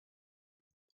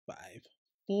5,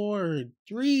 4,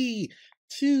 3,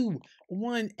 2,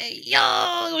 1. Hey,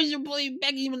 yo, it was your boy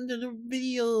back even to the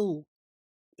video.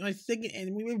 My second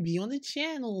anime review on the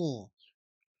channel.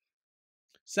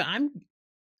 So I'm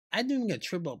doing a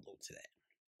triple upload today.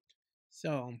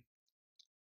 So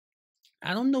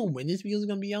I don't know when this video is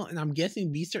gonna be out, and I'm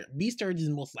guessing Beastar is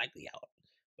most likely out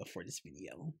before this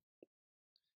video.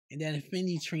 And then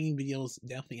Infinity Train video is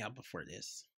definitely out before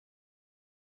this.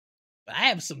 But I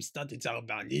have some stuff to talk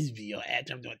about in this video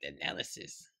after I'm doing the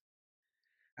analysis.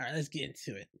 Alright, let's get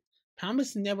into it.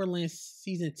 Promised Neverland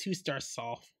Season 2 starts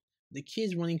off. The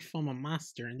kids running from a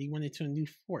monster and they run into a new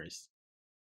forest.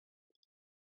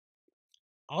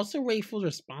 Also, Ray feels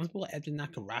responsible after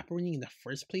not cooperating in the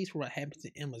first place for what happened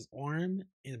to Emma's arm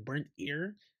and burnt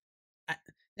ear.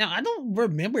 Now, I don't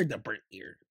remember the burnt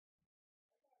ear.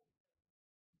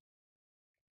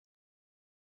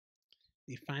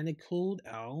 They find a code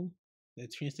owl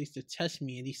that translates to touch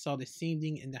me, and they saw the same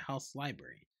thing in the house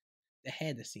library that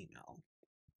had the same owl.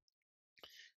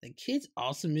 The kids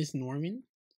also miss Norman.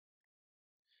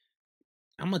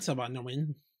 I'm going to talk about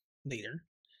Norman later.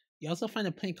 You also find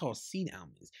a plant called sea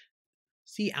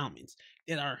almonds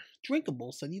that are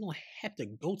drinkable, so you don't have to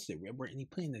go to the river and you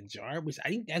put in a jar, which I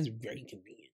think that's very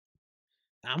convenient.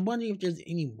 Now, I'm wondering if there's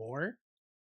any more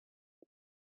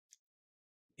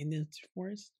in this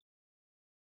forest.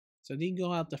 So they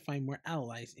go out to find more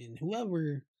allies, and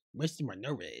whoever Mr.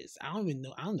 Minerva is, I don't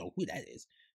know who that is.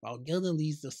 While Gilda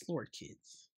leads the slower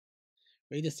kids.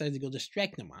 Ray decides to go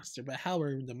distract the monster, but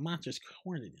however, the monsters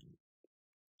cornered him.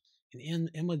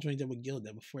 And Emma joins up with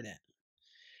Gilda before that.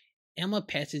 Emma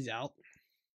passes out.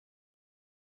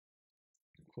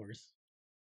 Of course.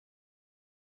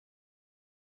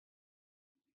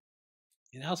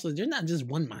 And also, there's not just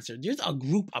one monster. There's a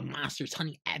group of monsters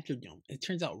hunting after them. It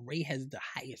turns out Ray has the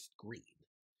highest grade.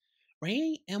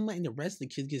 Ray, Emma, and the rest of the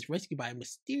kids gets rescued by a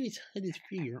mysterious hooded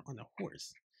figure on a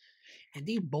horse. And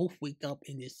they both wake up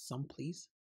in this someplace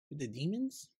with the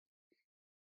demons.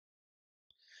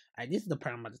 Alright, this is the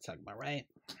part I'm about to talk about, right?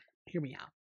 Hear me out.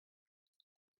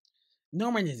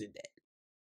 Norman isn't dead.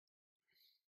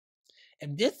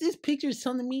 If this picture is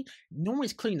telling me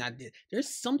Norman's clearly not dead, there's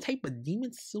some type of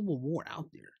demon civil war out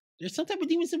there. There's some type of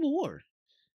demon civil war.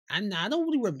 I don't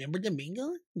really remember the manga.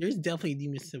 There's definitely a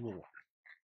demon civil war.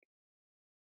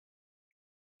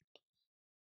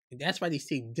 And that's why they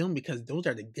saved them, because those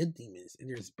are the good demons and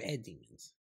there's bad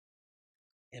demons.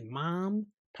 And Mom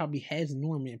probably has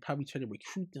Norman and probably try to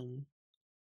recruit them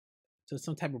to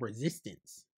some type of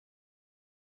resistance.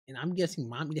 And I'm guessing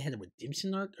Mom either had a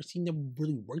redemption arc or she never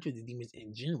really worked with the demons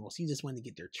in general. She just wanted to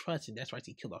get their trust, and that's why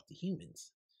she killed off the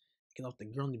humans. Killed off the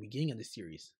girl in the beginning of the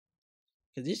series.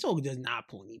 Because this show does not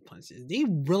pull any punches. They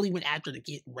really went after the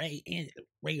kid Ray, and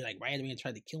Ray like right away and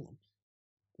tried to kill him.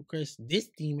 Because this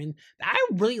demon, I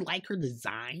really like her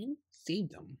design,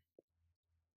 saved them.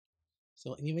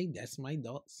 So anyway, that's my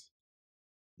thoughts.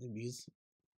 Reviews.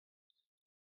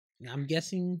 And I'm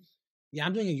guessing, yeah,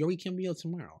 I'm doing a Yori Kim video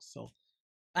tomorrow. So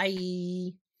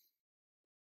bye.